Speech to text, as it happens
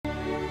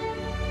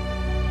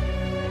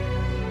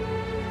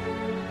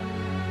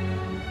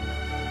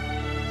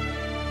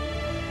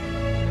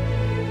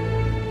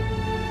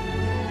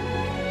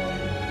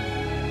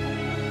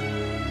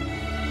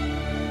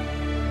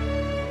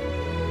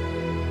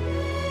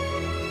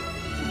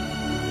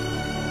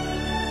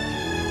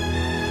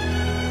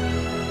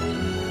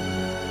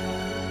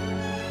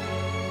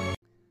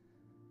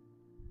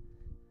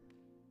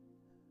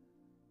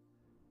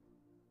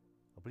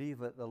believe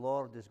that the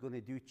Lord is going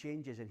to do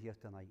changes in here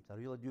tonight. I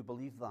really do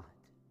believe that.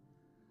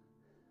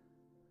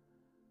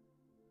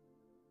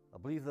 I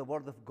believe the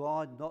Word of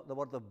God, not the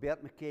word of Bert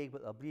McKay,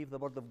 but I believe the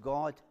Word of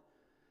God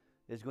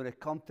is going to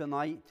come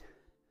tonight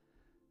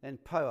in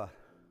power.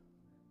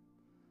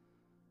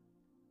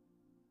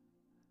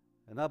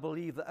 And I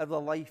believe that every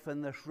life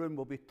in this room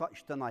will be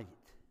touched tonight,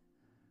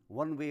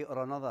 one way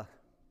or another.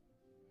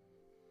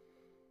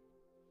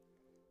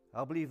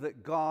 I believe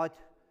that God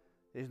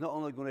is not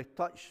only going to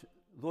touch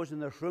those in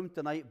this room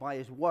tonight by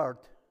His Word,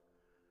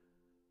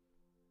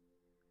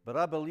 but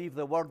I believe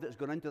the Word that's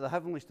going into the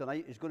heavenlies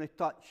tonight is going to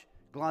touch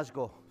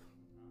Glasgow.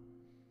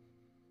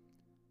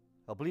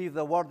 I believe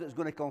the Word that's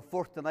going to come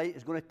forth tonight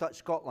is going to touch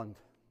Scotland.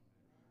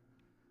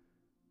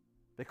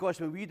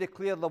 Because when we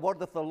declare the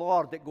Word of the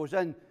Lord, it goes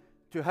in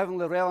to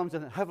heavenly realms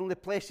and heavenly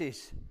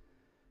places,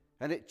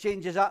 and it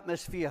changes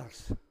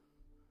atmospheres.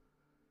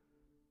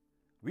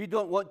 We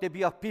don't want to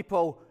be a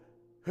people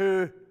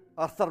who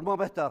are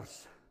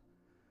thermometers.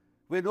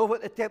 We know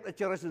what the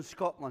temperature is in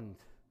Scotland.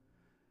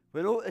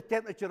 We know what the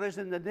temperature is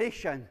in the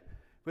nation.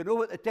 We know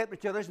what the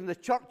temperature is in the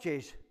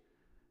churches.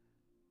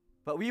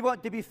 But we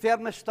want to be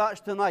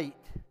thermostats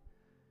tonight.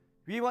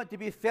 We want to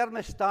be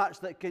thermostats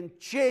that can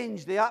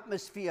change the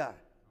atmosphere,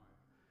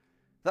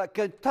 that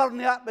can turn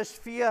the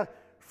atmosphere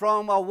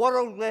from a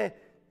worldly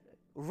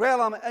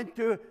realm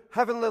into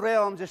heavenly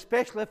realms,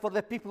 especially for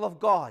the people of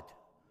God.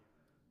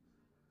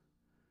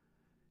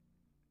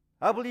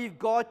 I believe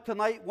God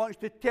tonight wants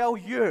to tell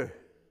you,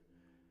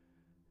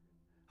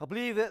 I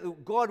believe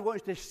that God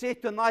wants to say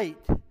tonight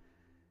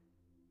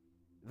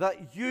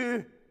that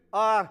you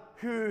are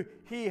who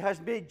He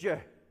has made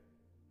you.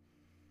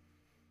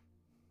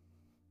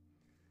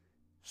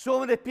 So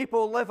many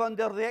people live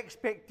under the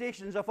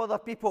expectations of other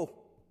people.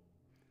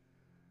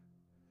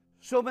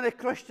 So many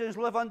Christians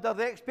live under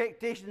the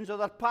expectations of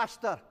their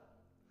pastor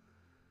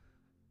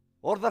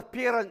or their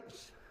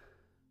parents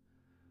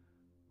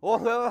or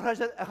whoever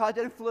has had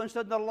influence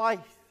in their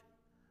life.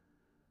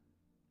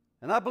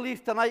 And I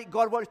believe tonight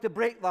God wants to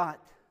break that.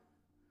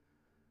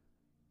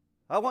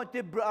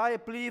 I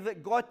believe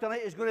that God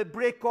tonight is going to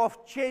break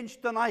off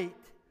change tonight.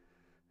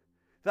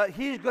 That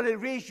He's going to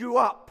raise you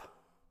up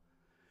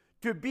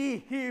to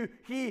be who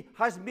He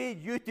has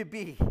made you to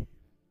be.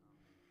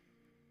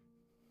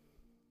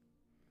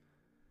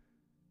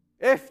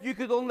 If you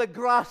could only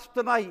grasp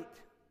tonight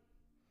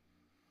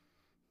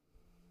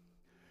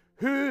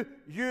who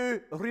you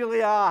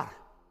really are.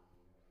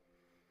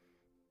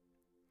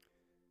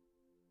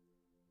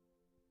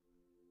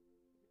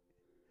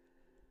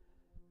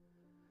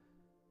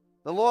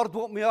 The Lord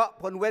woke me up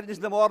on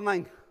Wednesday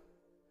morning.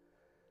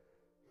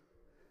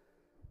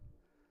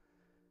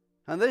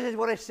 And this is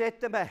what He said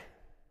to me.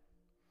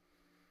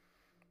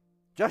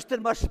 Just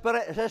in my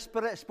spirit, His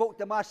Spirit spoke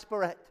to my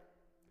spirit.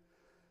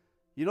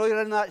 You know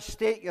you're in that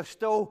state, you're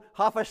still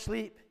half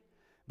asleep,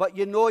 but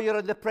you know you're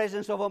in the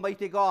presence of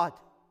Almighty God.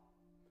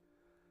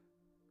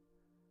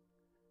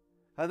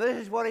 And this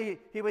is what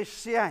he was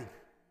saying.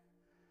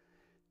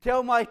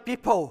 Tell my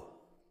people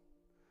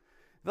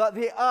that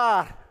they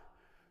are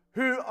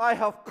who I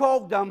have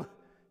called them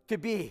to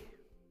be.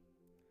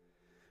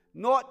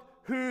 Not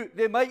who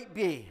they might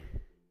be,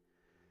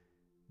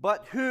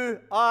 but who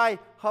I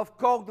have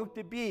called them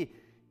to be.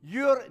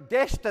 Your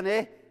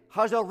destiny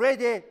has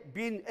already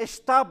been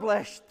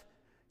established.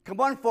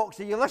 Come on, folks,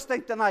 are you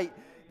listening tonight?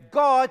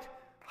 God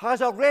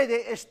has already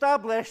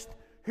established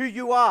who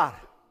you are.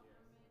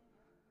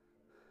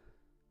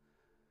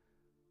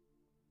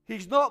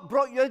 He's not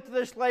brought you into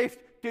this life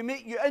to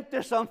make you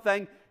into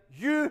something.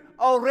 You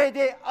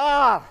already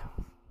are.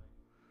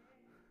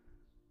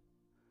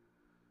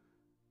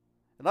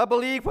 And I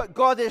believe what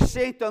God is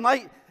saying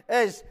tonight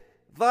is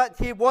that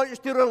He wants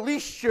to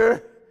release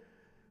you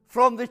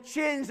from the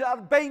chains that are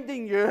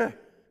binding you,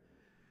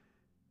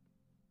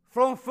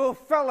 from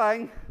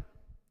fulfilling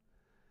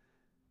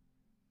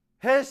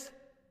His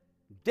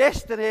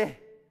destiny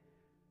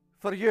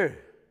for you.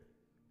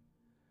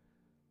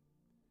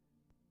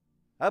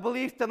 I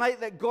believe tonight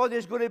that God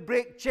is going to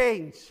break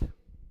chains.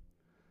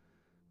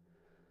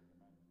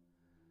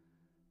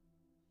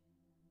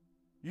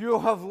 You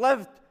have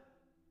lived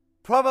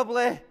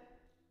probably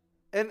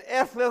in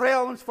earthly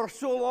realms for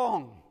so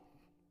long.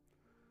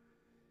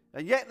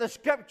 And yet the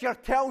Scripture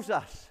tells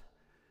us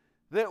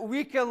that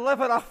we can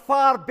live in a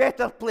far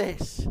better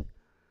place.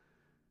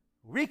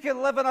 We can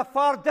live in a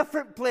far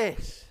different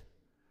place.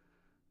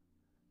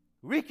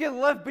 We can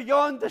live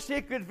beyond the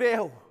sacred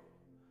veil.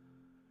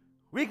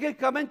 We can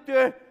come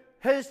into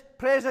His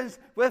presence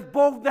with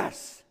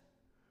boldness.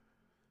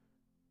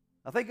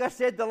 I think I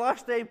said the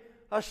last time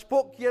I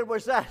spoke here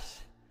was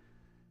this,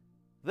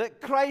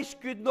 that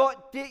Christ could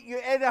not take you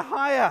any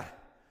higher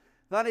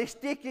than He's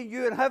taking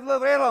you in heavenly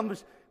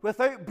realms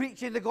without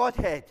breaching the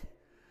Godhead.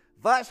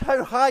 That's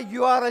how high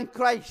you are in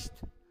Christ.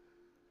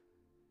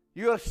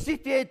 You are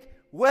seated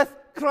with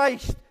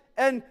Christ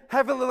in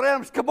heavenly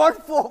realms. Come on,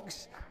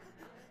 folks.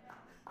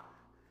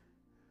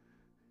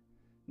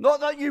 Not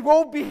that you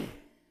will be.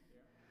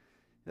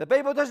 The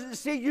Bible doesn't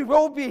say you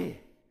will be.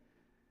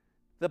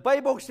 the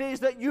Bible says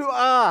that you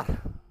are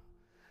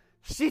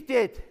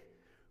seated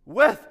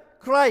with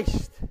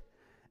Christ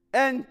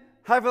in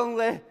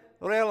heavenly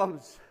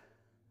realms.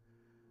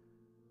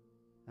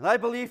 And I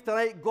believe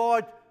tonight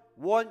God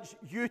wants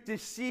you to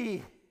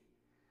see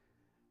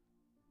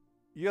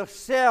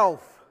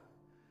yourself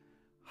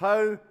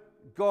how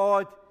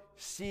God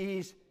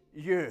sees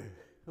you.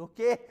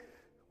 Okay?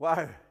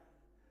 Wow.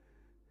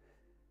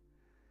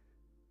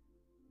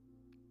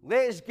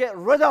 Let's get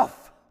rid of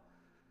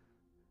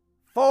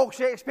false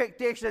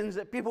expectations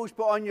that people's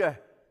put on you.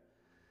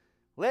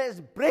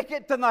 Let's break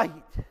it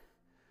tonight,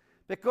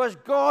 because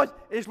God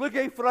is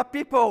looking for a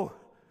people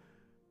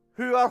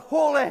who are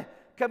wholly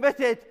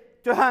committed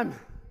to Him,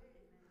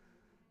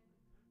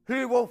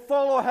 who will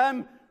follow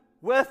Him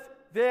with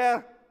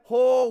their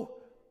whole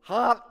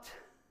heart.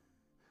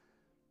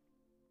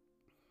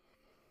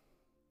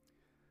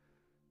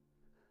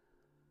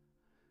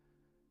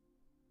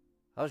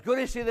 I was going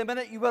to say the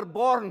minute you were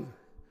born,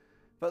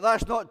 but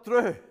that's not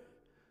true,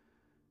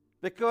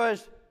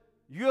 because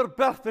your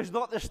birth is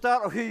not the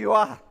start of who you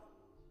are.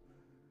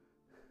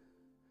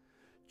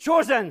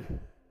 Chosen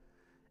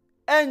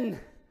in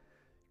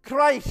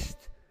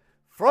Christ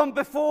from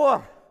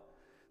before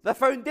the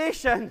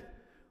foundation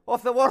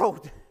of the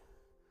world.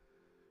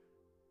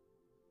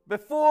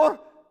 Before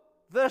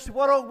this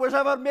world was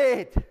ever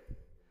made.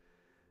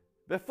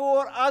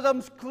 Before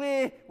Adam's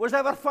clay was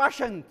ever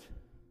fashioned.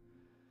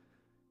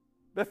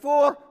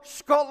 Before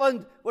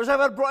Scotland was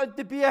ever brought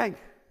into being.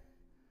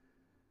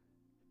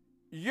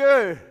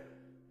 You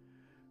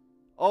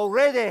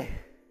already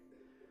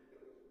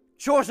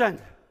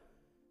chosen,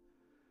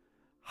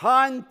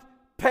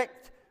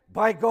 hand-picked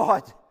by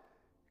God.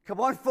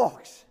 Come on,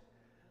 folks.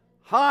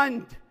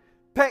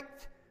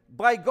 Hand-picked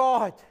by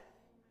God,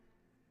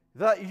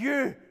 that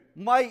you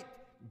might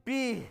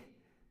be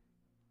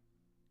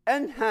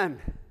in Him,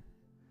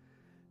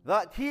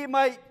 that He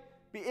might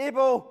be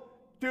able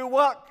to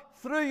work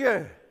through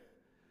you,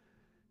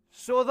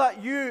 so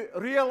that you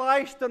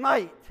realize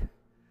tonight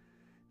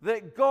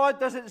that God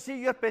doesn't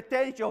see your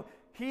potential.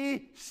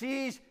 He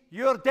sees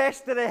your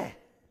destiny.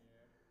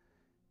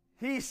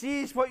 He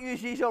sees what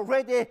He's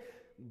already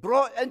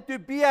brought into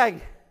being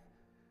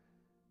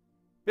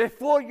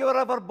before you were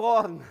ever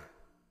born.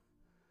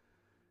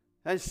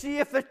 And see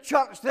if the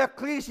church, the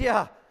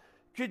ecclesia,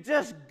 could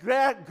just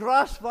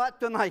grasp that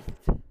tonight.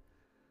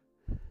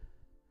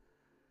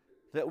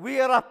 That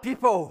we are a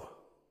people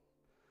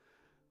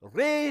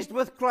raised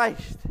with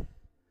Christ,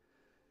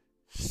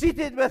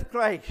 seated with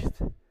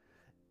Christ,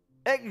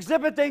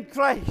 exhibiting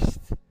Christ,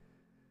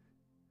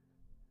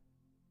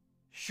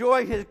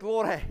 showing His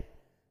glory.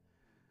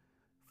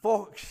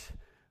 Folks,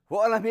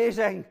 what an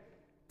amazing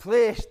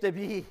place to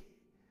be.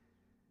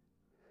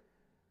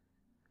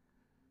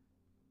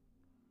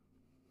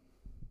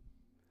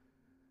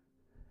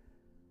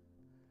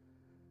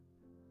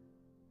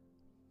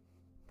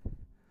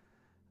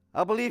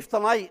 I believe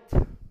tonight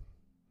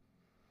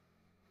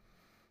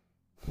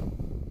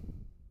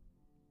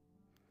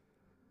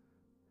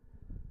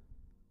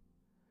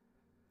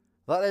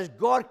that as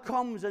God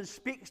comes and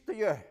speaks to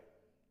you,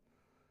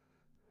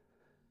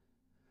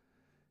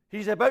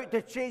 He's about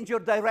to change your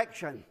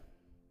direction.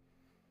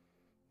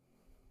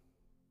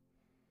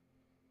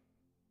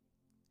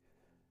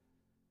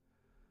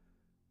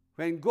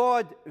 When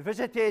God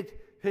visited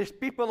His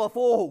people of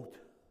old,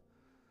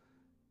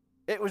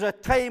 it was a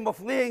time of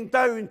laying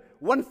down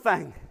one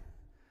thing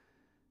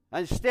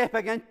and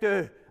stepping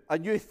into a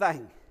new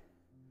thing.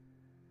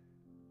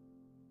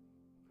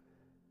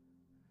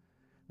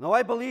 Now,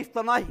 I believe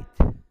tonight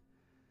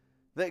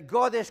that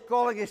God is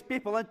calling His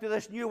people into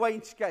this new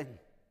wineskin.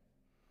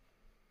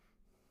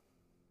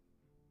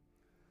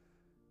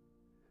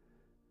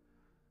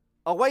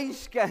 A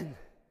wineskin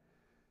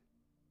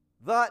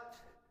that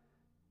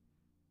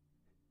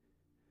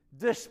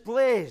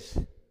displays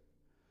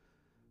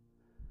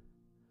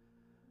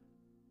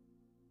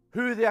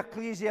who the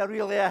ecclesia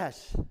really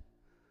is.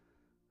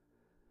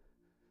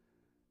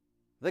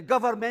 The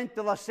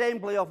governmental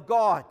assembly of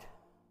God.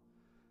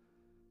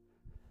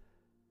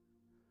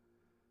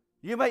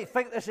 You might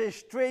think this is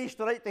strange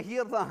tonight to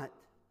hear that,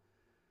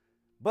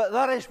 but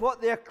that is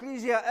what the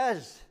ecclesia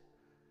is.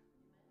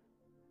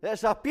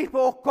 It's a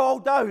people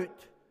called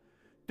out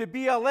to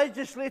be a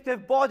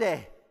legislative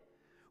body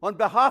on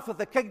behalf of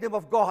the kingdom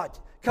of God.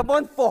 Come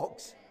on,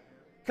 folks.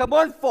 Come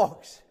on,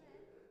 folks.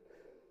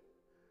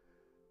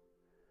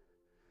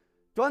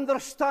 To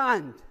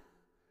understand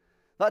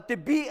that to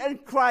be in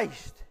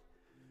Christ,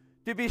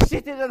 to be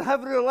seated in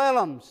heavenly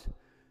realms,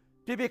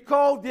 to be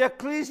called the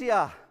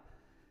ecclesia,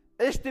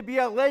 is to be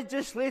a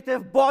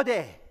legislative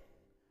body,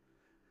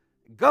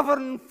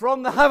 governed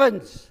from the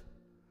heavens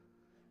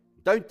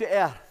down to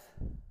earth.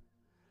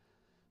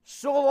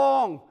 So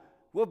long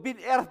we've been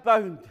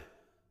earthbound.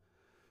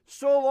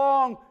 So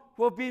long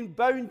we've been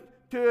bound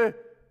to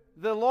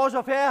the laws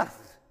of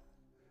earth.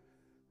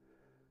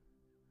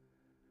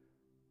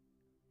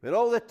 But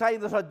all the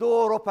time there's a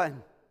door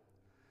open.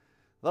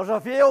 There's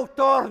a veil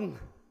torn.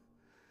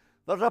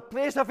 There's a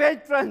place of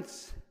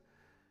entrance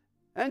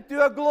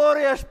into a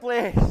glorious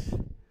place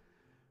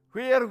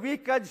where we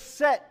could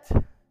sit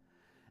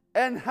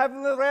in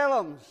heavenly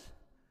realms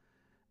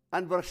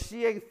and we're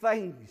seeing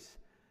things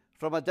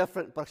from a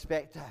different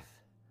perspective.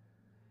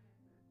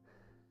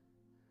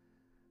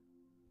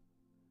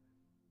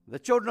 The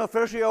children of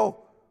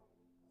Israel,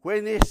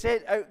 when they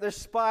sent out the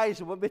spies,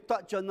 and when we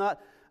touch on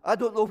that, I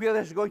don't know where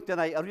this is going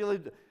tonight. I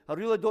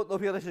really don't know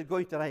where this is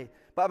going tonight.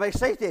 But I'm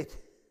excited.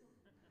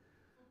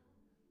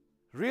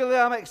 Really,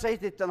 I'm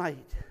excited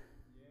tonight.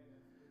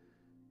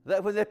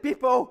 That when the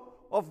people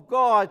of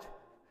God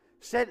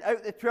sent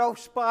out the 12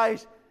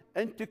 spies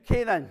into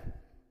Canaan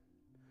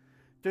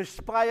to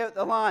spy out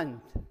the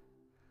land,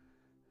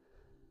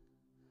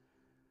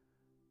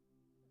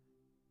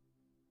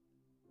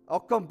 I'll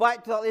come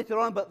back to that later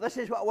on, but this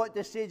is what I want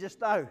to say just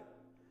now.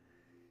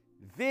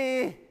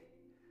 They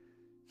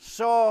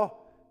saw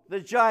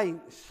the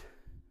giants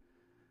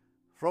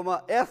from an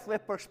earthly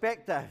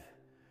perspective.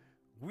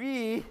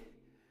 We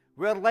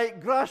were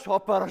like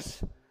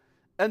grasshoppers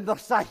in their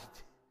sight.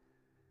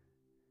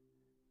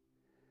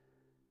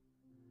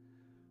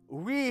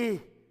 We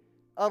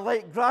are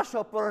like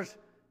grasshoppers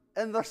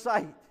in their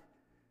sight.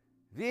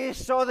 They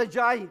saw the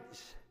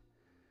giants,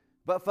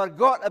 but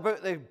forgot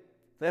about the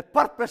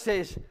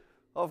purposes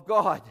of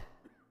God.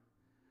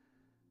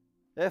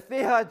 If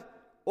they had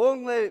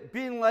only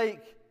been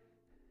like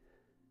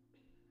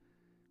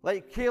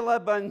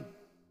Caleb and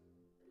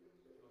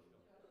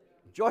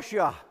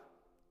Joshua,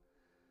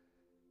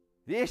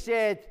 they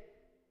said,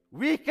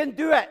 we can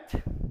do it.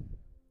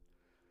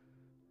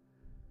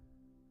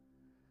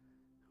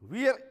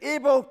 We are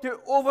able to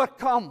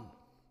overcome.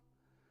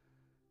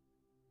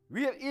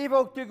 We are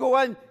able to go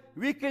in.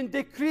 We can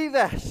decree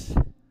this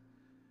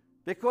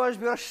because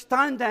we are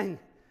standing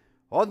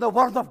on the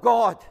Word of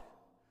God.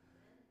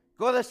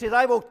 God has said,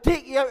 I will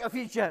take you out of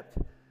Egypt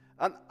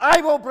and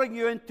I will bring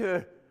you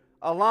into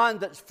a land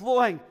that's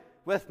flowing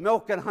with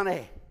milk and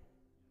honey.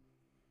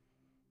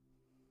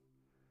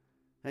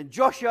 And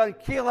Joshua and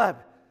Caleb,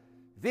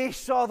 they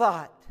saw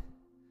that.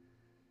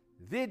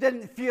 They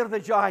didn't fear the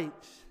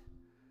giants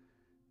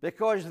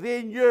because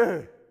they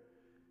knew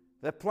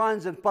the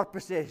plans and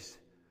purposes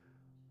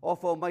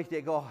of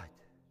Almighty God.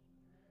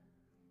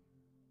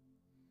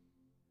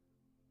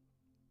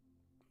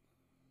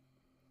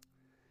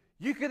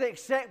 You can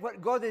accept what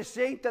God is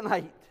saying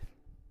tonight.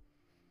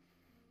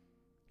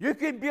 You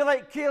can be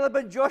like Caleb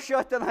and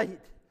Joshua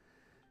tonight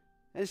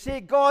and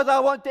say, God, I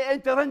want to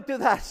enter into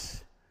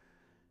this.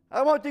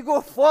 I want to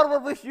go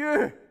forward with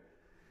you.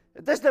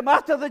 It doesn't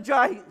matter the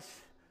giants.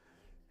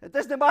 It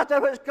doesn't matter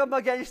what's come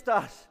against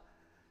us.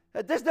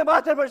 It doesn't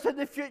matter what's in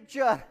the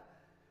future,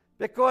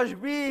 because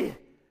we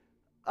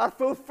are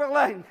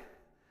fulfilling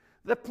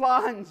the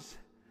plans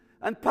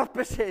and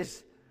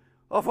purposes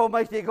of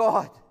Almighty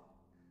God.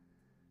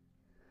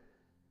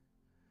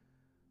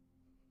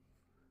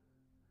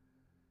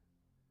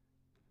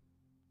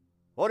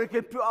 Or you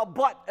can put a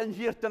but in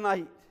here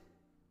tonight.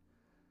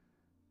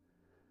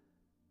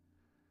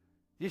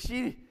 You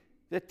see,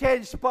 the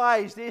 10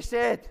 spies, they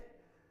said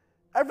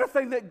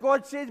everything that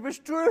God said was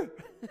true.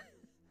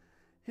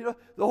 You know,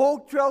 the whole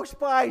 12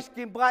 spies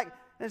came back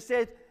and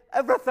said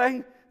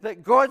everything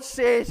that God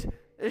says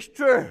is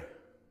true.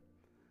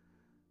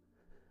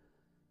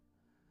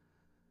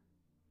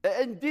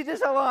 It indeed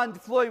is a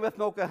land flowing with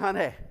milk and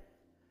honey.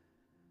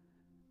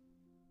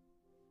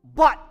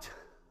 But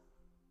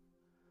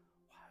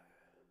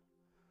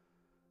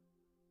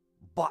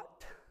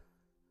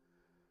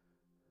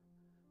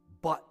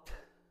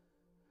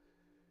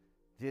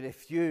they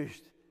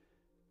refused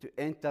to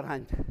enter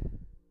in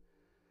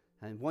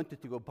and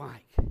wanted to go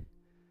back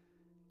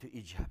to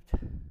Egypt.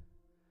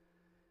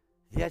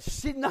 They had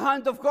seen the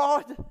hand of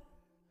God.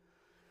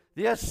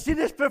 They had seen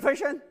His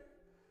provision.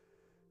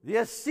 They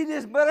had seen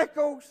His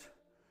miracles.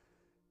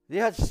 They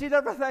had seen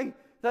everything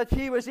that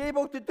He was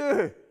able to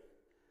do.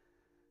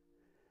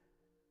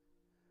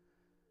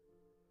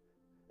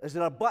 Is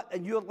there a but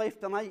in your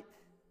life tonight?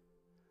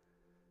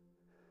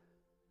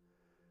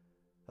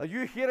 Are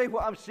you hearing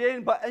what I'm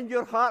saying, but in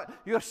your heart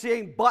you're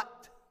saying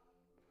but?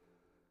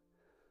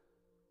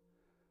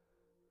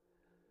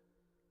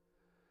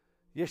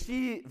 You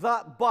see,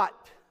 that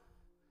but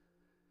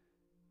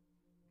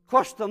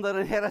cost them their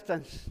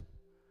inheritance.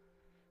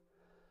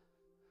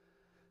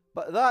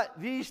 But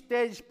these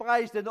 10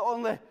 spies did not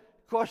only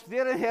cost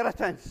their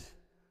inheritance.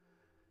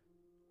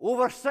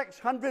 Over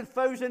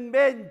 600,000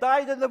 men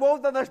died in the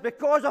wilderness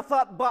because of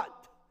that but.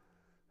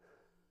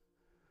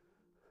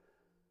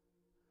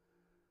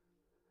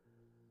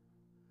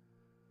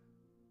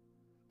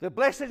 The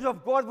blessings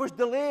of God was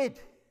delayed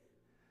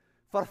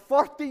for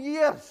 40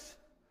 years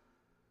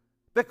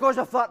because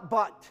of that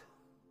but.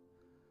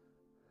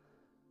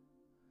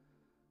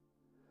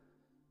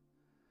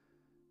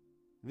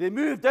 They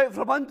moved out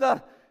from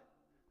under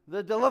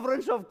the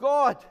deliverance of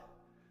God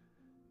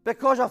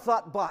because of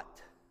that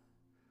but.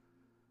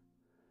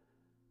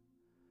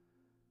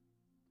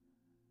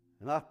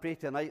 And I pray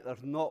tonight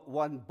there's not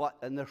one but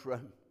in this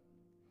room.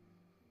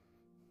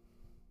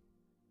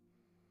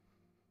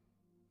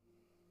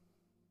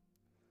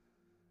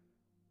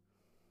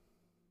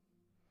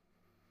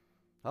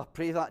 I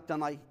pray that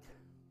tonight.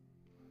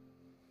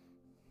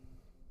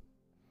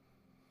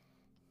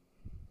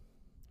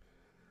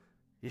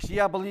 You see,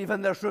 I believe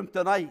in this room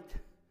tonight,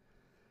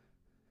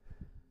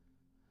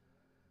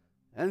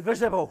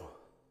 invisible,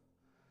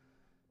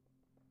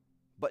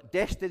 but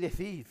destiny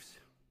thieves.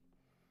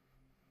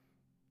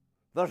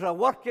 There's a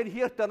work in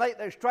here tonight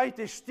that's trying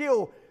to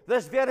steal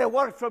this very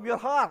word from your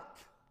heart.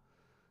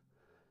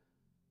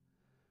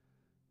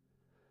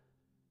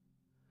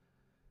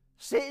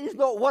 Satan's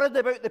not worried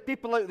about the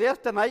people out there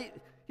tonight.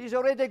 He's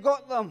already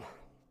got them.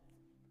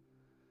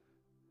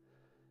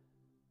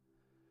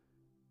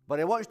 But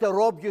he wants to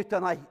rob you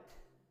tonight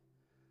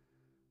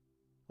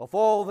of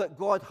all that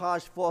God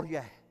has for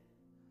you.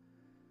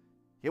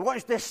 He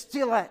wants to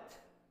steal it.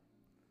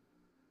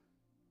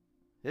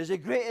 He's the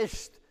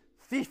greatest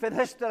thief in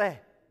history.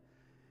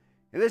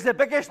 And he's the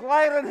biggest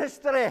liar in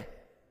history.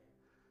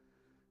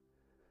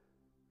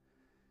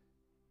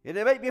 And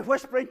he might be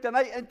whispering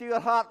tonight into your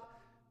heart,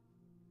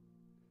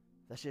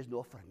 this is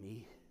not for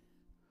me.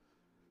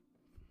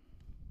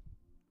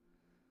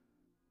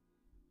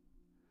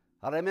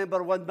 I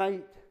remember one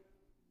night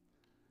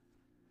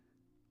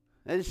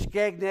in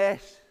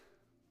Skegness,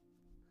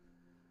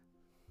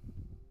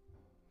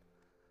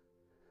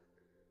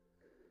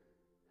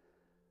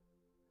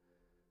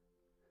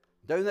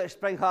 down at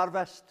Spring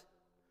Harvest,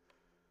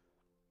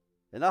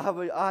 and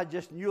I had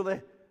just newly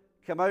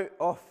come out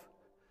of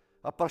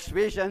a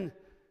persuasion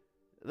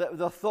that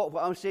they thought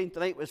what I'm saying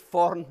tonight was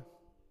foreign.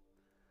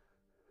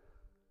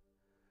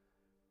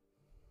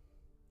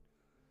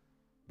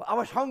 But I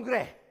was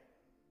hungry,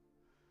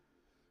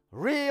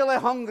 really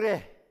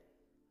hungry.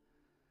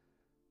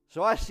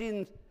 So I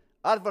seen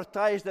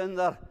advertised in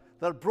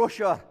their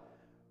brochure,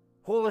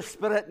 Holy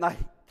Spirit Night.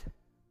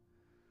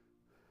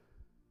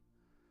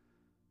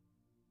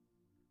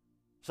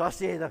 So I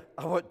said,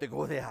 I want to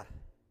go there.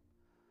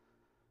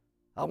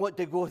 I want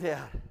to go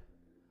there.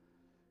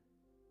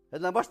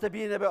 And there must have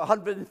been about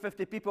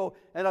 150 people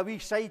in a wee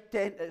side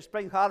tent at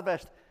Spring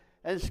Harvest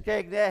in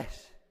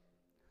Skegness.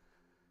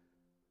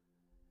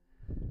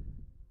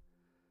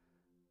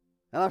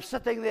 And I'm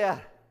sitting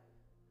there,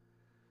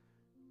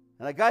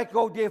 and a guy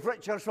called Dave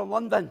Richards from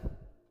London,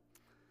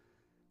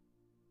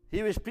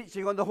 he was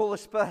preaching on the Holy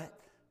Spirit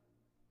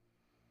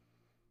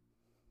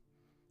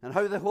and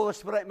how the Holy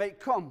Spirit might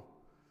come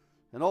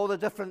and all the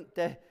different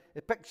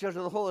pictures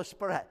of the Holy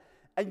Spirit.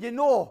 And you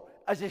know,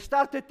 as he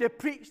started to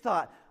preach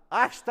that,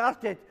 I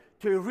started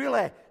to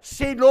really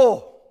say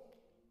no.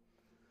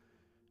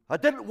 I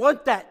didn't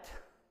want it.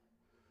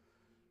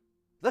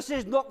 This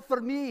is not for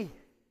me.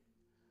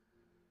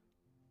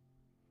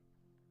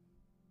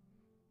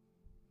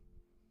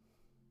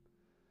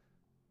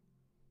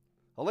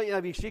 I'll let you know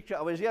a wee secret.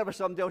 I was there with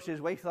somebody else's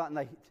wife that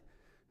night.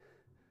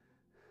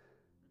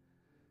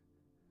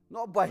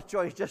 Not by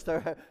choice, just how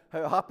it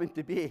happened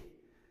to be.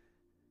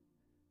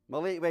 My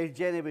late wife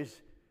Jenny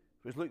was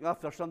looking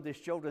after somebody's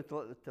children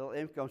till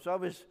them come. So I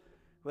was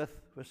with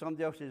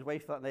somebody else's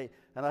wife that night,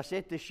 and I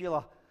said to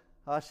Sheila,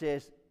 I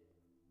says,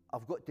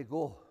 I've got to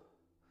go.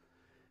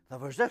 There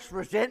was this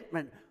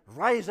resentment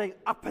rising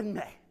up in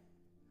me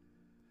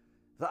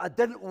that I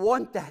didn't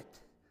want it.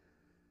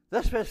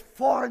 This was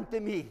foreign to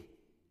me.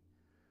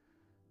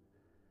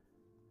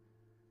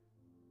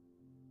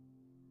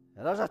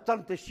 And as I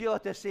turned to Sheila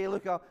to say,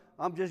 look,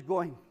 I'm just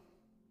going,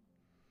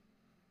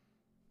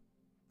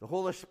 the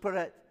Holy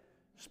Spirit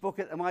spoke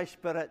into my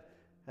spirit,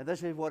 and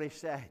this is what he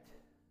said.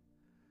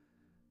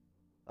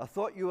 I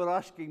thought you were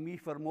asking me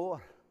for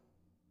more.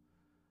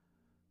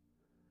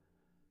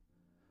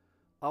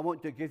 I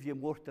want to give you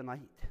more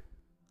tonight.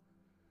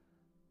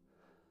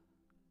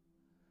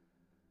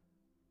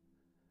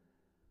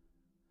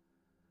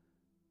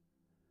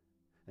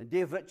 And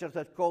Dave Richards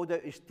had called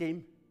out his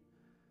team.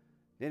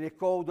 Then he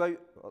called out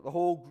the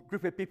whole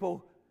group of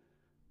people.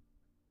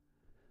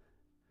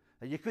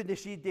 And you couldn't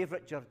see Dave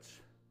Richards.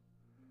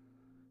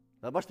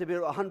 There must have been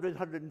about 100,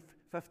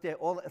 150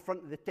 all at the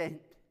front of the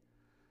tent.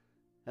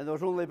 And there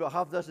was only about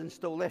half a dozen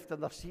still left in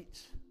their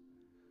seats.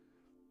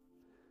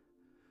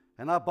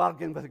 And I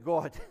bargained with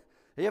God.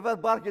 Have you ever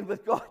bargained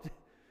with God?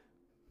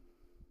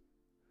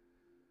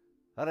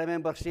 I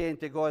remember saying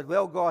to God,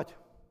 well, God,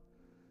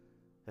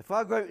 if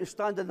I go out and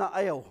stand in that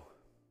aisle,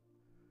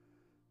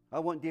 I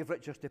want Dave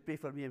Richards to pray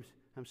for me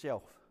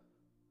himself.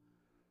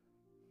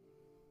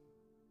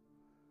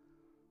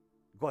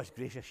 God's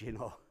gracious, you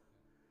know.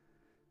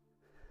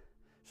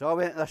 So I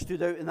went and I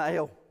stood out in the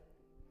aisle.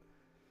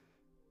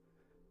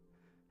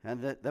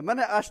 And the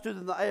minute I stood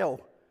in the aisle,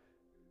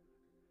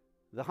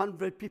 the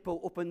 100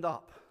 people opened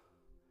up.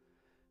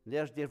 And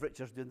there's Dave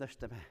Richards doing this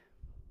to me.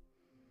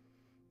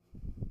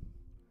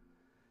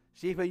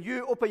 See, when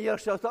you open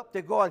yourself up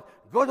to God,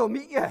 God will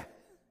meet you.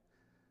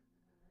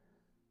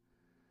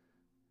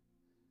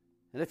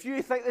 And if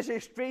you think this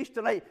is strange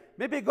tonight,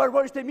 maybe God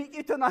wants to meet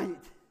you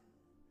tonight.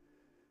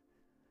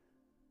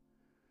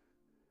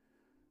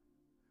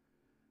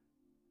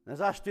 As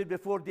I stood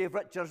before Dave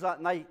Richards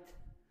that night,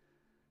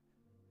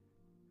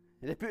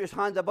 and he put his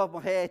hand above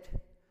my head,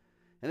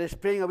 and he's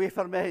praying away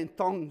for me in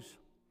tongues.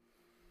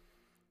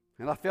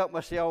 And I felt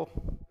myself,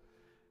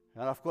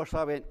 and of course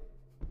I went,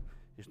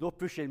 there's no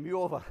pushing me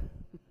over.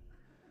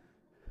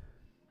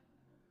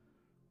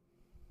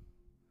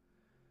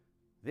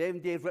 Then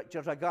Dave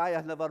Richards, a guy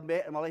I'd never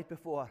met in my life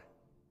before,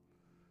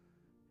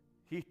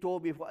 he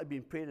told me what I'd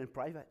been praying in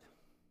private.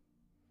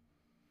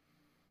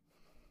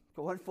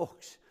 Come on,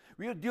 folks,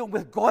 we're dealing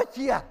with God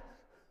here.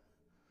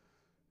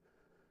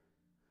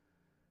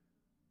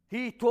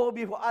 He told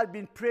me what I'd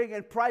been praying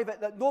in private,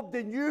 that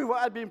nobody knew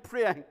what I'd been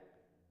praying.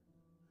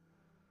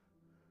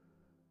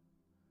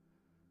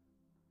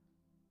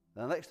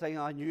 The next thing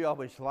I knew, I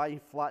was lying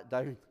flat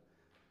down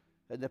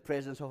in the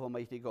presence of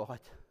Almighty God.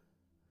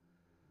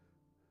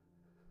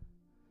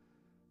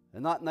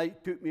 And that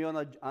night took me on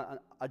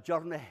a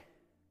journey,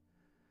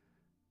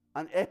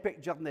 an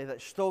epic journey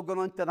that's still going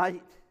on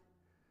tonight.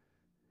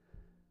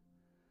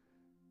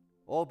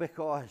 All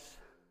because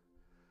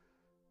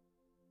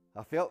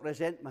I felt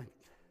resentment.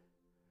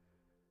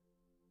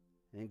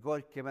 And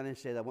God came in and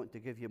said, I want to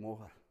give you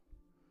more.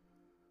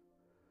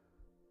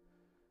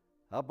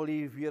 I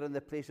believe we're in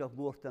the place of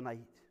more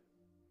tonight.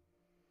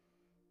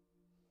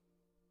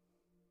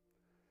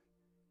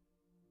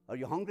 Are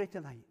you hungry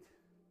tonight?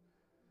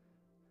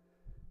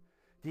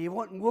 Do you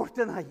want more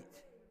tonight?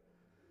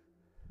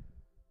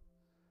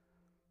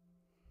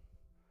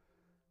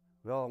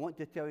 Well, I want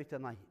to tell you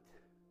tonight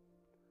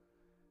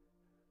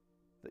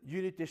that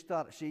you need to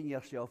start seeing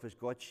yourself as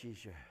God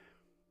sees you.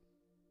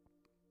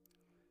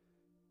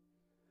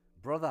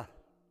 Brother,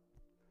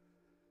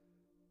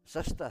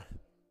 sister,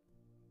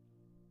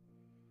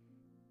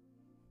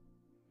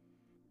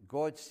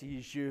 God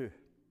sees you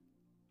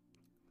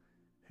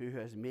who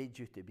has made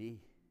you to be.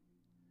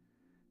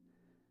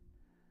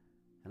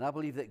 And I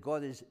believe that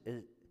God is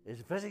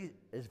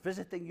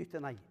visiting you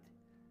tonight.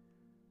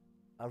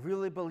 I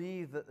really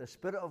believe that the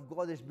Spirit of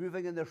God is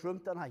moving in this room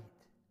tonight.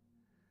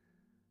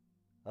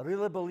 I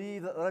really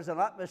believe that there is an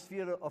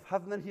atmosphere of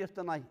heaven in here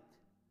tonight.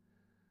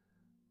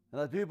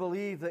 And I do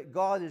believe that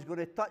God is going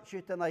to touch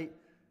you tonight.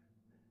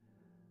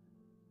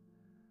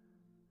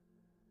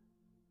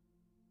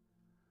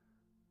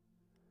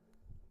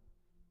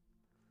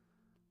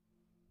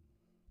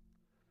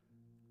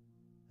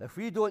 If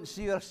we don't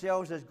see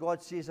ourselves as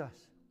God sees us,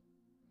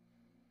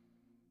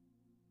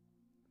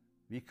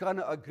 we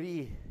cannot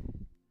agree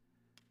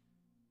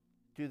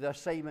to the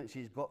assignments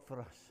He's got for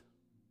us.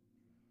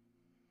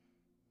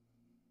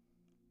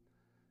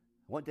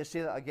 I want to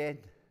say that again.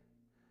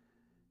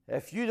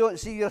 If you don't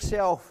see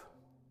yourself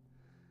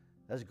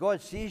as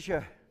God sees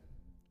you,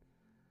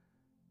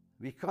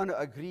 we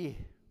cannot agree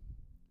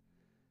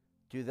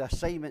to the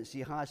assignments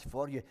He has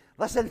for you.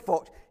 Listen,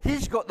 folks,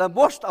 He's got the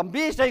most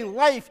amazing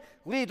life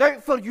laid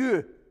out for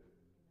you.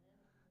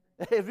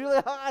 It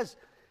really has.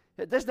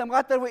 It doesn't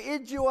matter what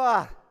age you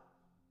are.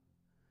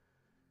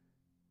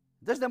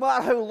 It doesn't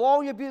matter how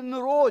long you've been on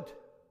the road.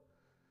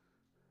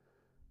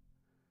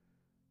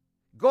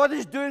 God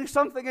is doing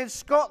something in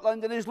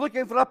Scotland and is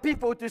looking for a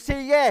people to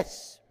say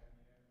yes.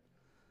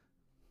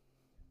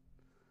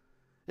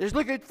 He's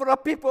looking for a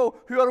people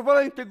who are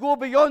willing to go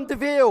beyond the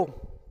veil.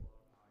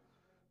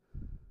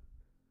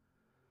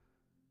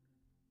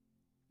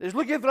 He's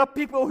looking for a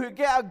people who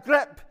get a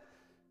grip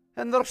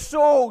in their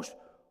souls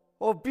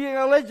of being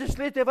a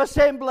legislative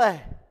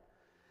assembly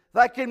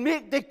that can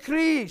make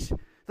decrees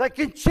that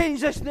can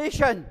change this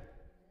nation.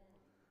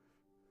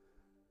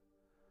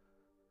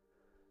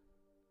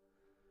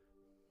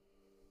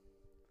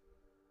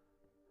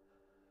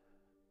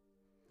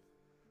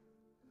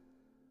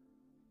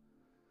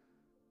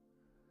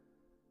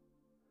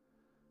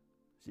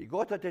 See,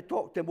 God had to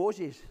talk to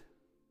Moses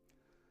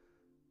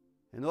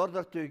in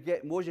order to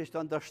get Moses to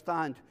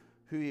understand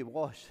who he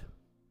was.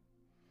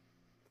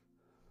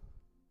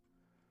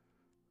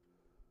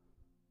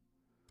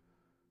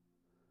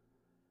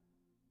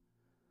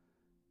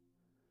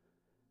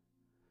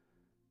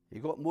 He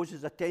got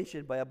Moses'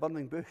 attention by a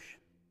burning bush.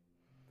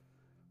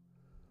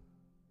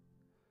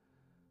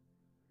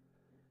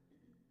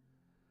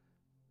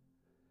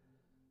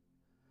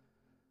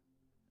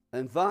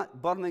 And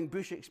that burning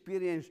bush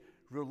experience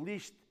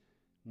released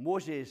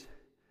Moses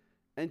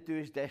into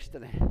his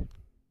destiny.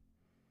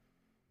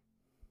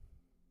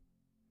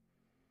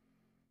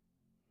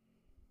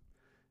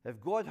 If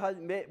God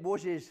hadn't met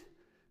Moses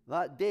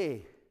that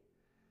day,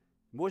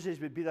 Moses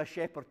would be a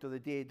shepherd till the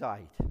day he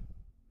died.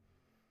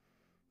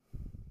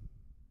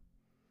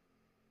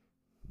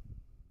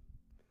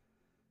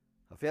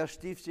 I've heard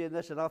Steve saying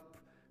this, and I've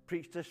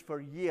preached this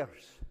for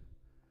years.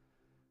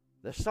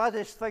 The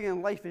saddest thing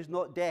in life is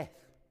not death.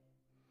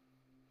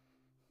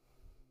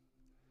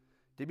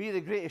 To me,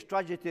 the greatest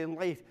tragedy in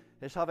life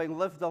is having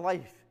lived a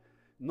life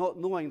not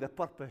knowing the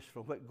purpose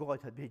for what God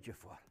had made you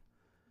for.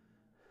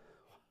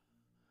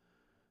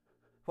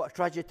 What a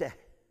tragedy.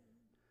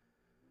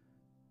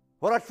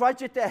 What a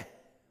tragedy.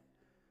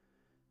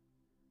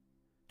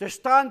 To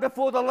stand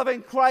before the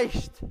living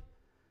Christ.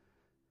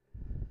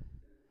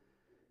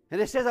 And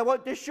He says, I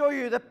want to show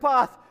you the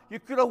path you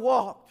could have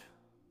walked.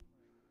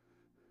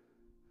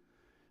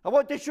 I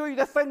want to show you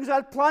the things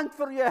I'd planned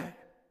for you.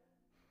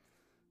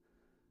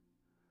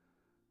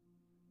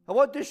 I I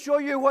want to show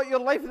you what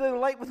your life is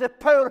like with the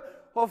power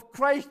of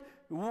Christ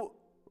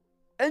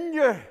in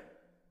you.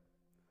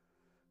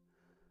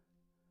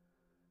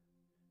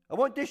 I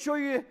want to show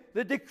you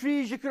the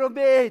decrees you could have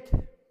made.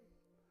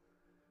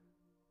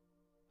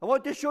 I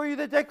want to show you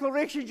the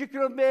declarations you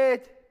could have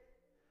made.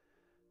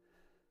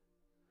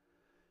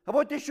 I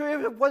want to show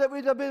you what it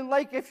would have been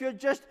like if you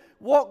just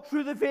walked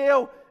through the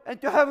veil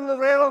into heavenly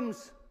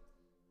realms.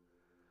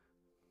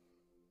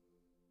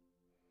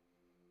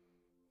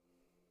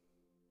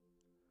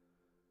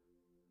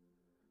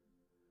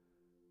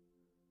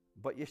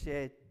 But you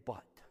said,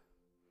 but.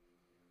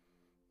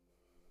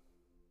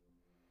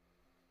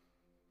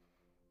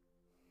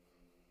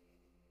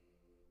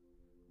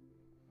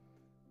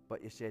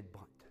 But you said,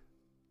 but.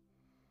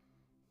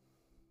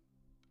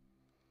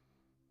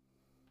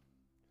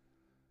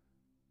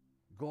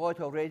 God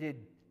already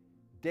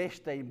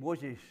destined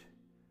Moses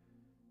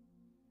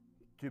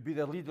to be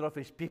the leader of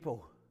his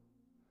people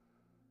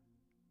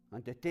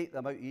and to take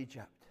them out of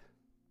Egypt.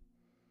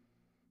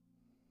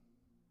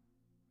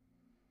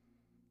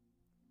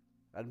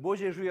 And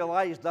Moses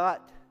realized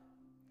that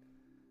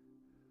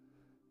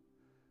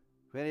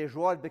when his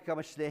rod became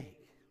a snake,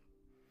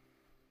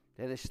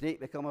 then the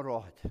snake became a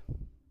rod.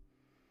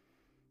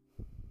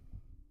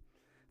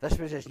 This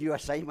was his new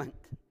assignment.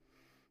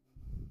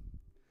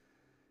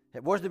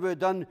 It wasn't going to be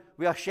done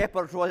with a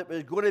shepherd's rod. It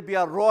was going to be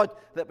a rod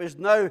that was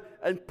now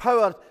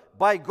empowered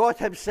by God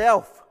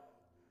himself.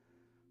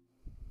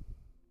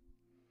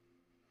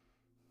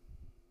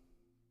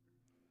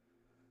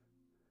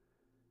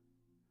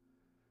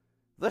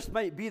 This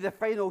might be the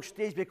final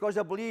stage, because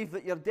I believe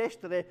that your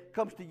destiny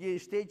comes to you in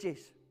stages.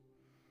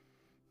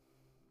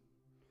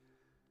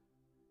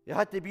 You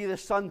had to be the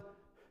son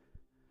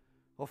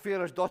of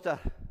Pharaoh's daughter.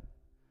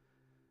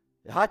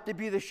 You had to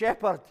be the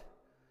shepherd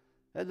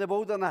in the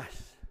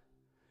wilderness.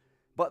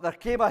 But there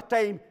came a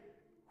time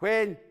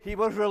when he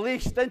was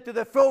released into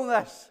the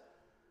fullness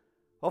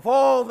of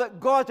all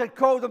that God had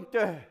called him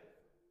to.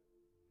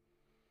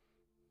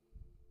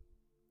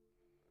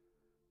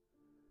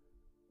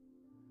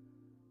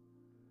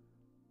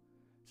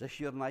 Is this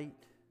your night?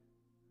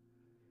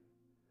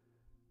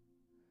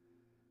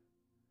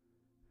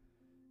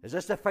 Is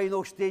this the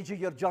final stage of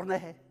your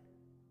journey?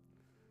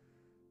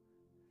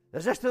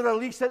 Is this the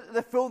release into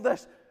the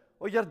fullness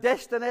of your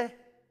destiny?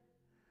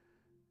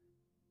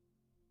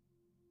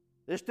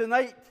 Is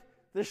tonight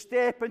the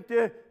step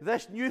into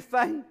this new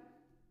thing?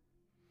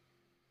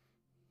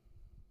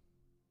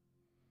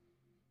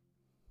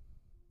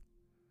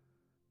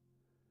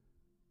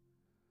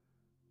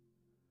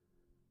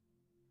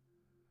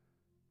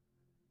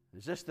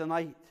 Is this the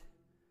night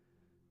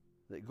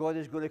that God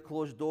is going to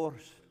close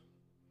doors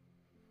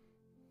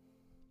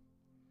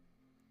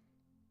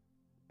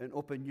and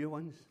open new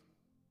ones?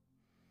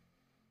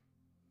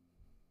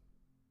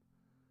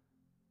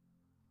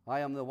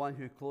 I am the one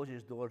who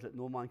closes doors that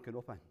no man can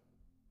open.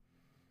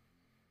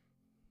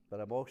 But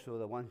I'm also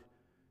the one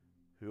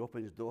who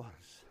opens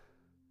doors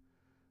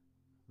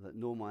that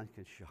no man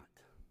can shut.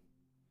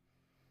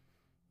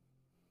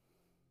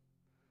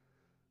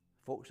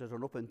 Folks, there's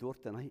an open door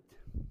tonight.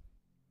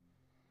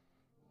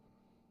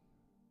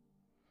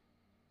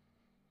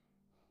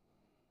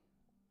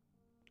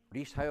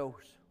 Reese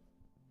Howells,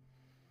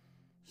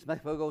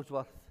 Smith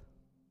Wigglesworth,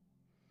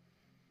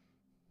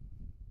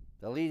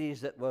 the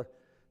ladies that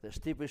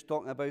Steve was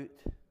talking about,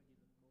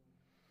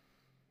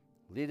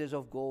 ladies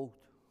of gold.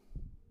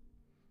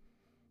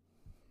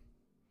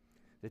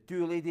 The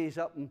two ladies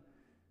up in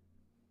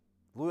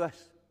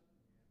Lewis,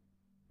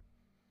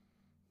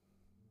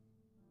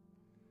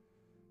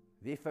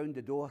 they found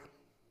the door.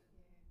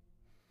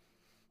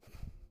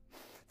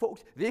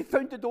 Folks, they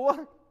found the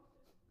door.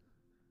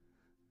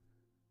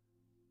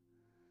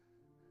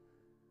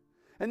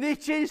 And they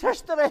changed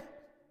history.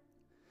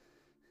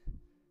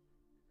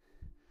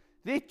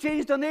 They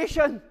changed the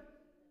nation.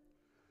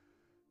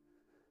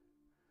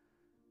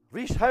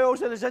 Reese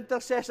Howells and his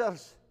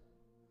intercessors,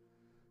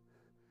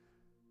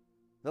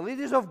 the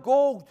ladies of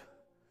gold,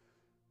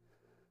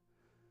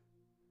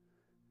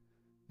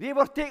 they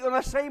were taking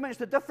assignments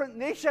to different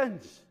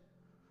nations.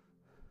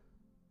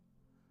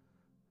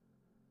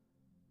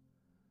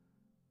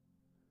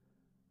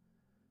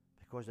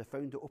 Because they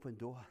found the open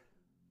door.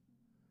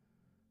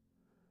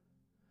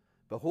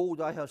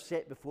 Behold, I have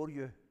set before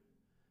you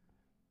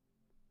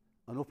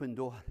an open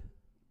door.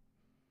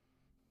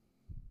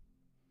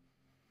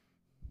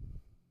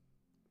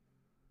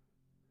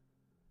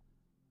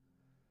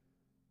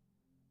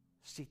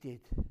 Seated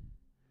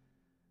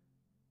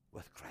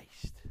with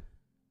Christ.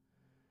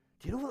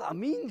 Do you know what that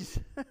means?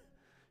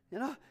 You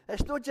know,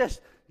 it's not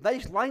just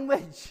nice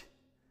language.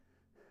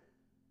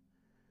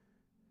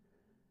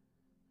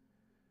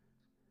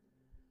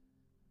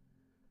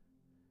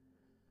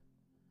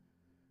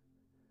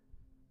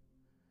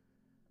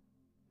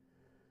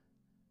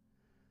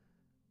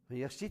 When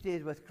you're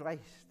seated with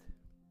Christ,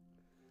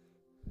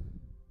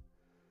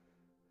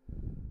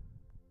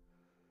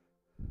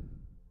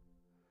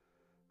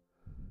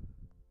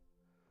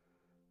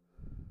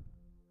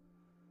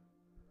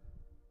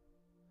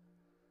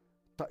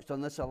 touched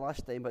on this the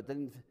last time, but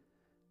didn't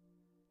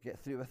get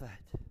through with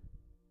it.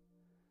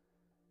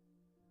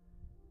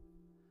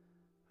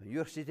 When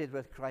you're seated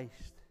with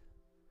Christ,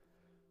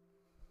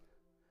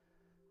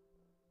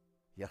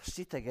 you're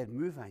seated and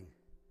moving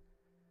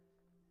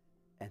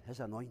in His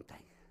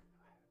anointing.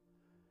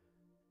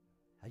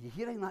 Are you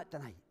hearing that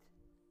tonight?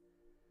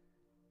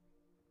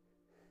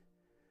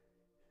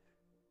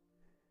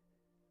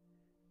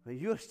 When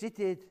you're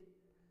seated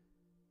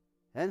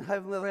in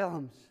heavenly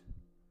realms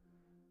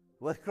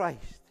with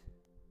Christ,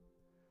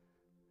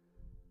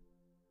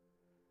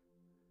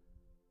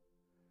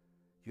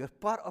 you're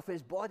part of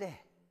His body.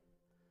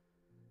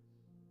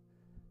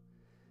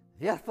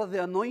 Therefore,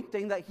 the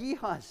anointing that He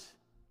has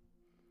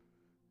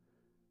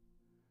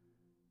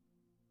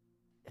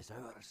is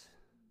ours.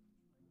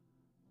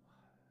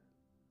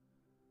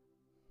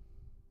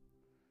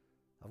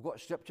 I've got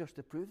scriptures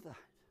to prove that.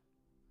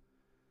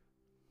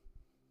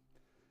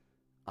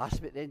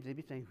 Ask me at the end of the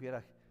meeting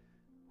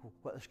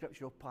what the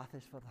scriptural path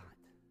is for that.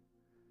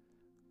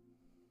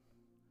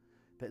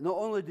 But not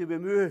only do we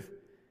move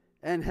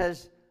in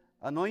His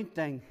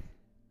anointing,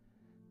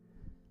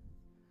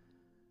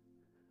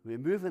 we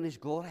move in His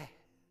glory.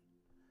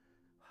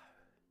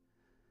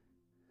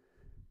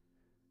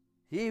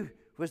 He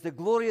was the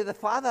glory of the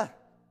Father.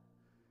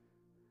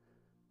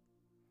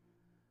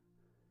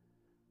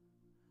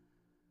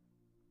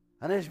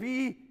 And as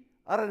we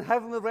are in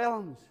heavenly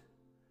realms,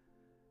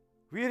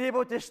 we are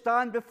able to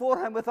stand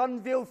before Him with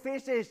unveiled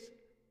faces.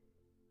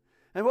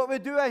 And what we're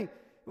doing,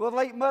 we're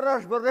like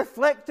mirrors, we're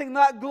reflecting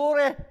that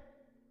glory.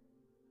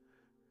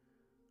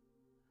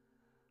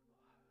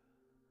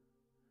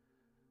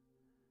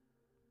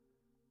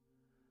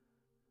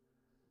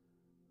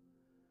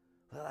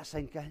 Let that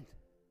sink in.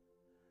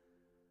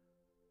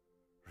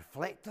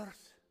 Reflectors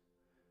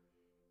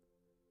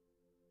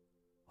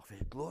of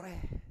His glory.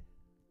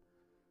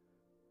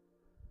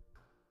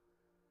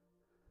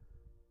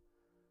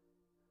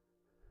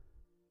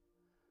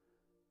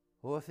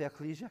 Oh, if the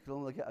ecclesia can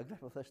only get a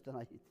grip of this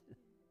tonight.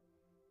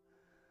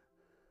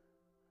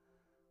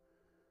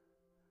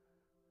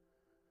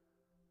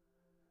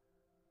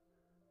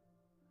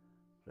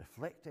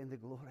 Reflecting the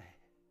glory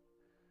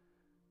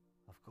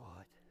of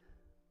God.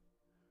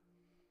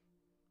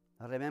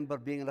 I remember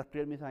being in a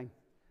prayer meeting.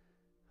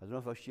 I don't know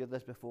if I've shared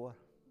this before.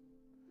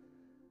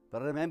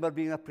 But I remember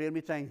being in a prayer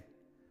meeting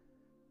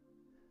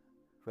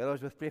where I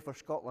was with Pray for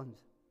Scotland.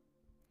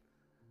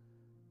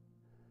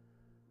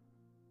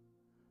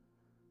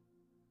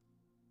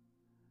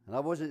 And I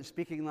wasn't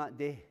speaking that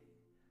day.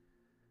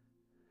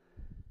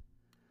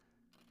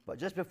 But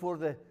just before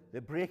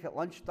the break at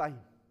lunchtime,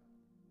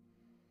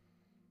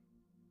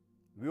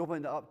 we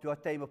opened it up to a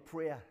time of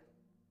prayer.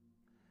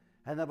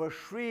 And there were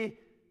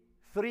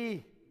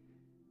three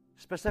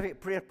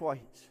specific prayer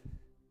points.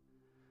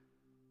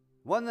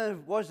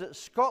 One was that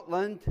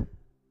Scotland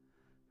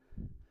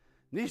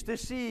needs to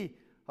see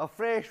a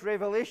fresh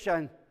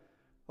revelation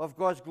of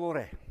God's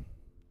glory.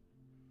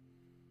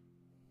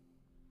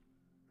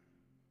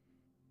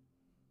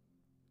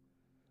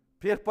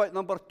 Prayer point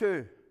number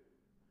 2,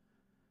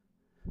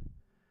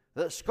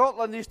 that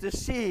Scotland needs to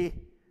see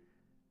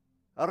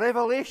a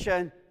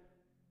revelation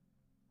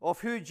of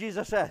who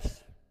Jesus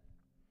is.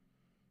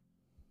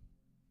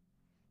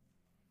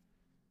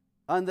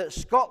 And that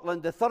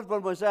Scotland, the third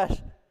one was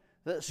this,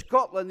 that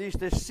Scotland needs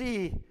to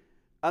see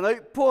an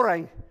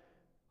outpouring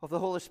of the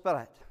Holy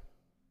Spirit.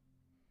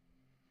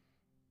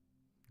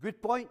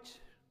 Good point.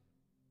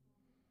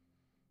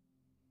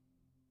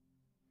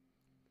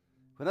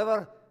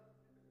 Whenever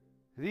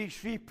these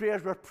 3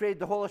 prayers were prayed,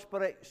 the Holy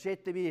Spirit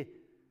said to me,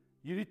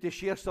 you need to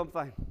share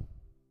something.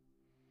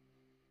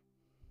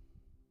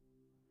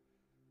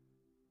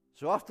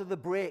 So after the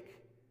break,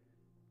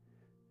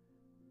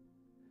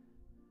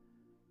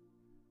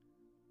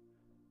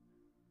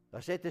 I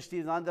said to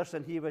Stephen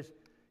Anderson, he was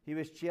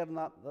chairing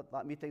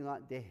that meeting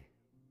that day.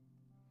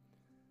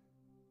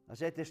 I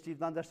said to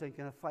Stephen Anderson,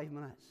 can I have 5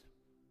 minutes?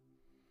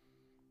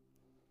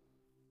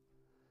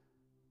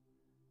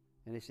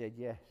 And he said,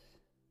 yes.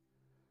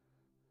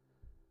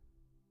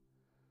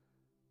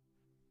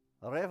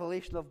 A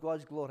revelation of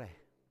God's glory.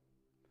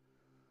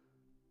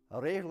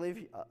 A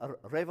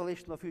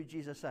revelation of who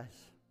Jesus is.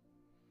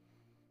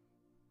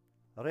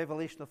 A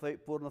revelation of the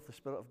outpouring of the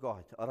Spirit of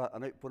God, or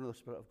an outpouring of the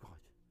Spirit of God.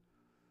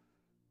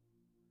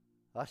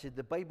 I said,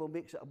 the Bible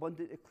makes it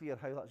abundantly clear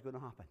how that's going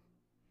to happen.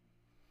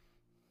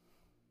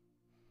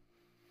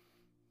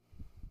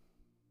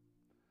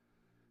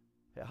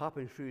 It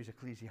happens through His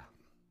ecclesia.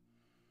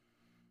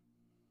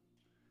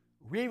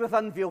 We with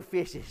unveiled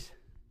faces,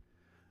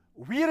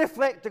 we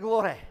reflect the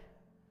glory.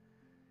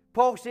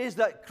 Paul says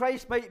that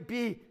Christ might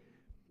be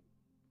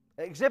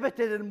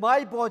exhibited in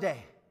my body.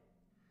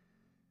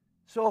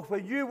 So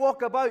when you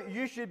walk about,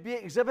 you should be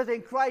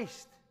exhibiting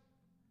Christ.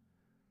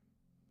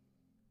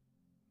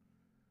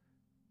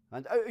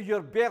 And out of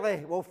your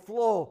belly will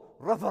flow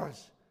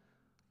rivers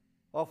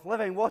of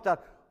living water.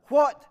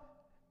 What?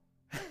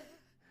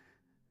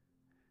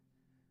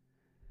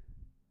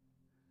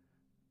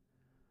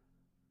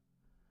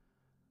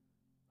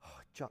 Oh,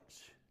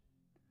 church.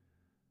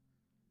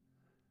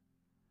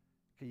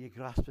 Can you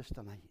grasp this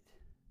tonight?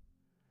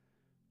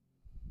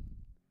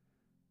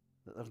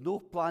 That there's no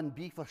plan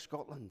B for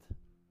Scotland.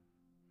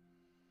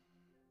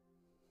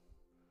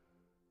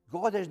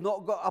 God has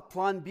not got a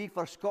plan B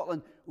for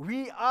Scotland.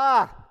 We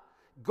are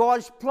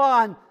God's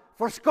plan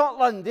for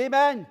Scotland.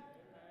 Amen?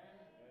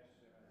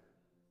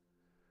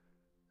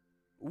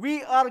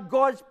 We are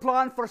God's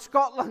plan for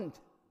Scotland.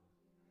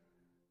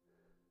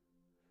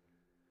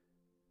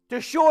 To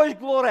show His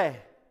glory,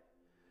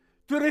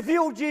 to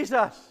reveal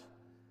Jesus,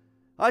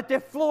 and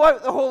to flow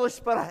out the Holy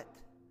Spirit.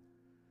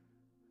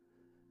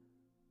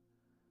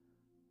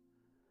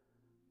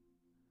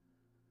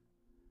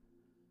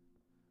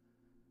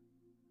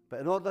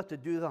 But in order to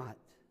do that,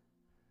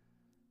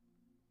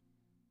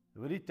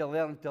 we need to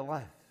learn to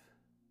live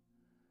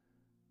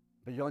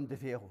beyond the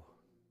veil.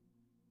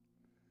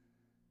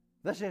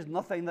 This is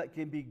nothing that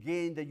can be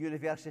gained in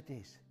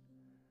universities.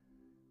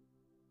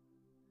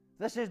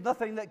 This is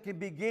nothing that can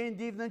be gained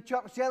even in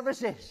church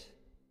services.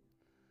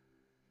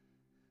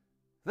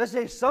 This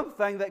is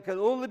something that can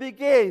only be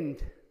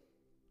gained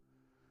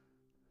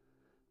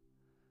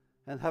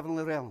in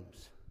heavenly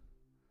realms.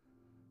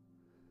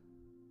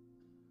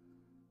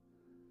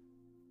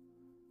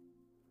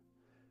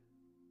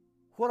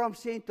 What I'm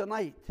saying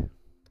tonight,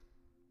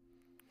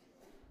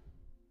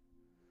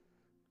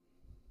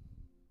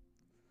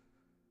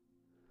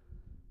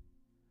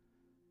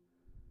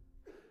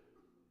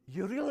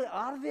 you really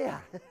are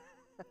there.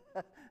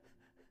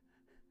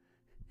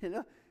 You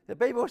know, the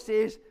Bible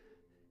says,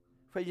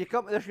 when you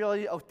come to this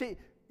realization,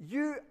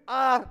 you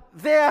are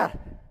there.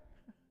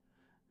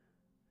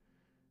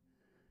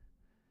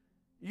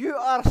 You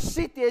are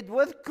seated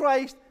with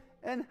Christ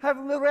in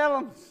heavenly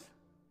realms.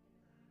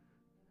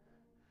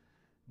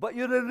 But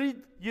you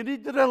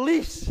need the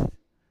release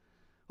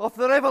of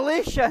the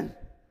revelation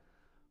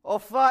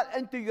of that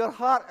into your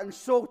heart and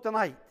soul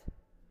tonight.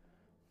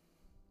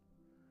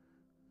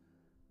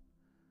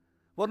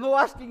 We're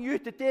not asking you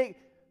to take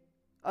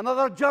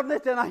another journey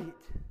tonight,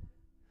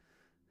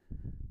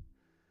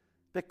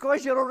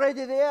 because you're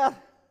already there.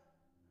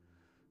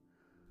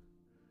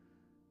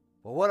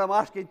 But what I'm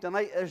asking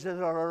tonight is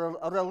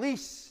a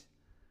release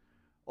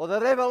or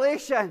the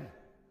revelation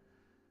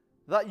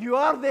that you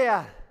are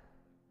there.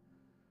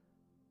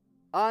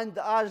 And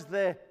as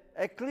the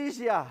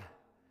ecclesia,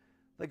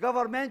 the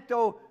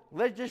governmental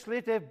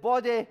legislative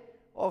body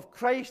of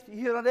Christ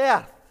here on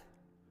earth,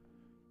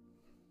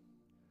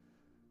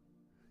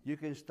 you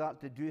can start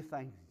to do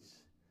things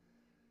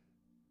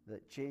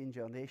that change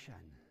our nation.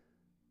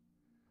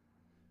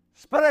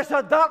 Spirits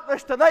of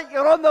darkness, tonight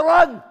you're on the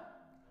run.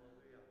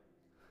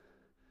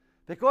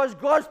 Because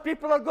God's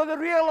people are going to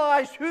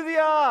realize who they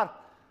are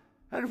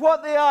and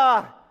what they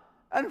are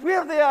and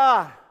where they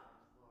are.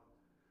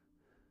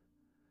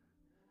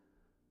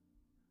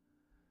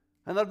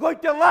 And they're going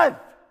to live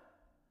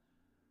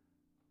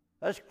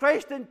as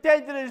Christ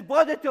intended His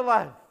body to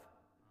live,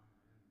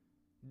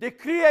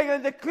 decreeing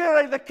and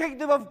declaring the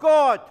kingdom of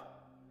God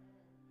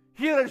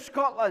here in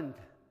Scotland.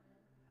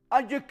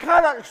 And you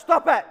cannot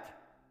stop it.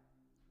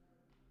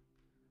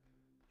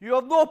 You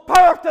have no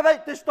power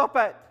tonight to stop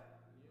it.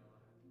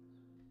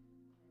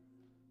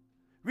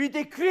 We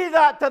decree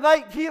that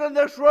tonight here in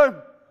this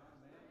room.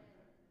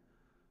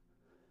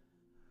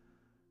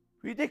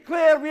 We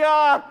declare we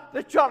are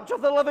the church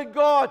of the living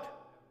God.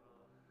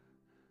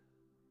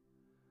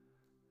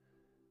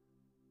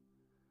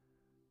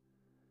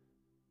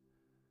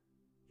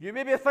 You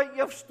maybe think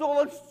you've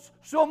stolen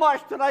so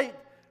much tonight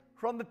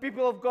from the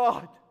people of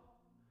God.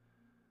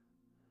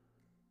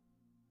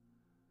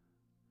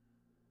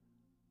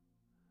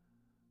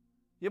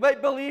 You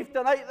might believe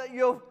tonight that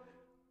you've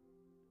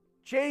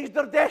changed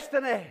their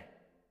destiny.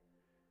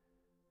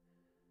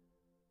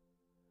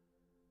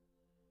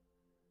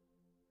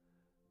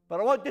 But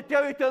I want to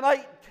tell you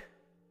tonight,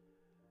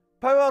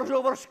 powers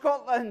over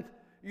Scotland,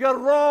 you're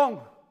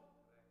wrong.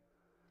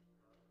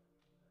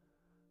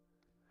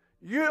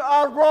 You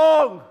are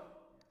wrong.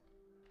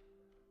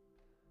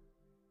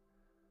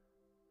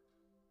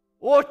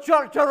 Oh,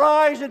 church,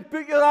 arise and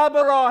put your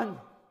armor on.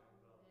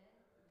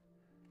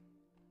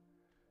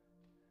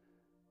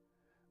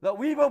 That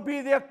we will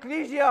be the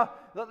ecclesia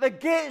that the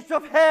gates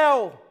of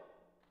hell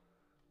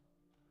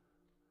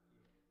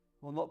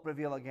will not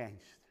prevail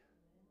against.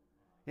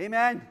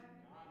 Amen? Amen.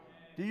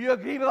 Do you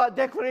agree with that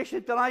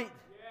declaration tonight?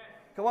 Yes.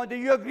 Come on, do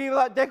you agree with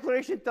that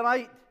declaration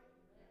tonight?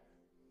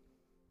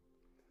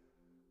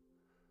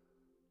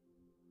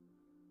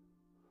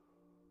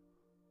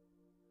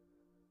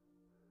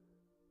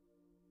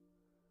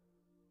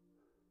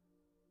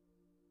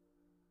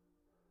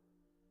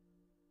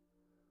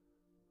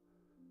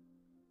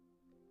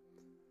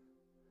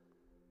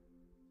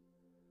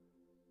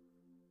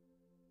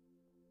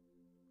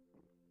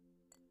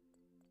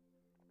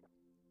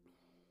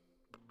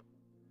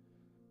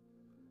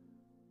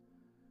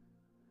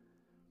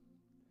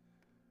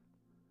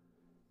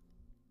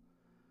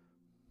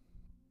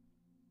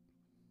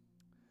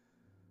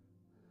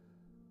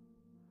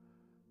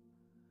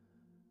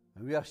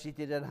 And we are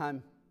seated in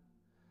Him.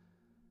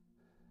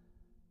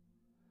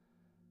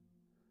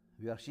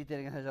 We are seated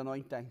in His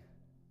anointing.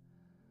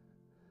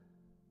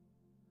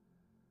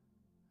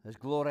 His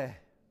glory,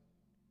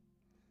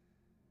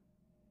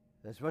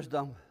 His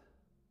wisdom,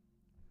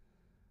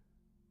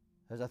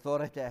 His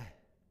authority,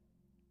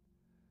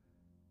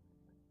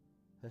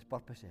 His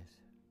purposes,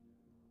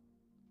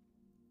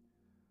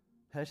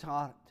 His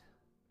heart,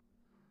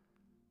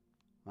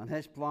 and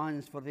His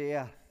plans for the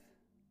earth,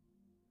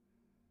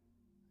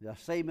 the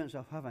assignments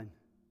of heaven,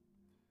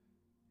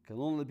 can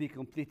only be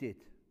completed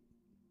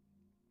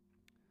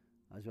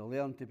as we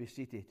learn to be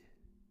seated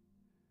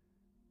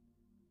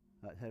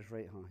at His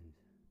right hand.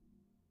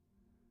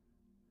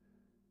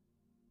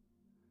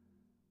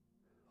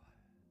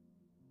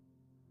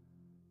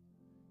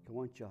 Come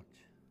on, church.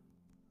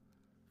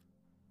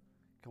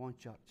 Come on,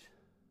 church.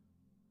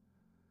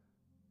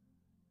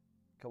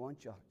 Come on,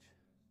 church.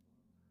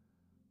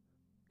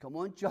 Come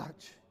on,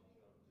 church.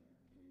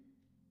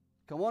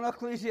 Come on,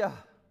 ecclesia.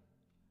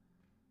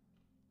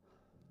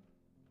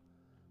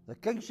 The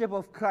kingship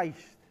of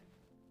Christ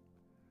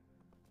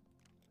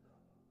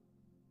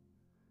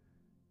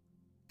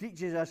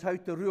teaches us how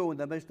to rule in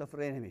the midst of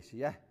our enemies,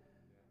 yeah?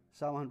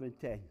 Psalm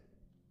 110.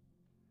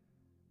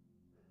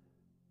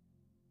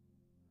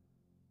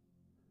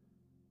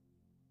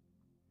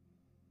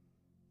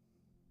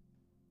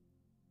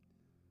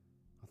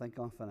 I think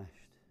I'm finished.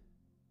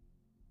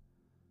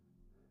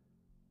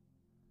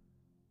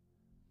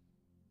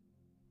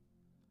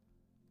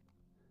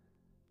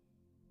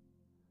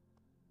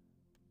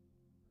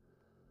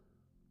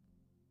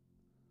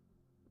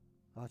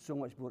 I had so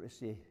much more to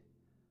say,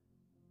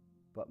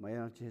 but my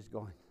energy is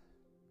gone.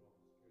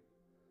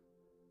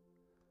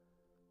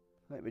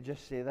 Let me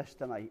just say this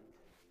tonight.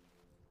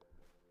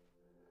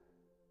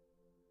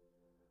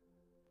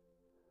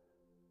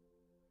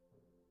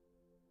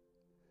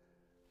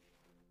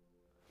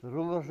 The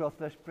rulers of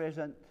this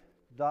present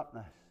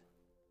darkness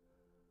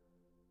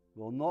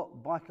will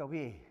not back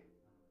away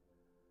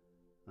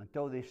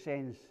until they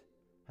sense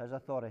His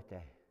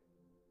authority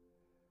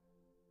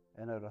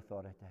in our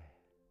authority.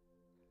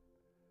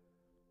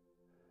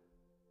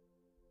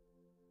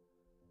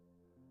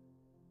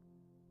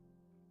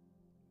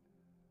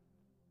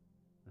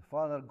 The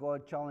Father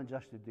God challenged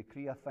us to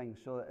decree a thing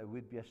so that it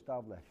would be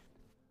established.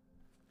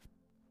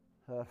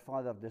 Our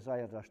Father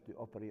desired us to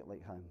operate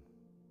like Him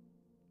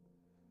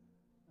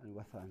and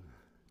with Him.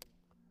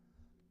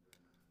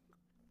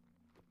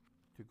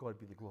 To God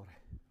be the glory.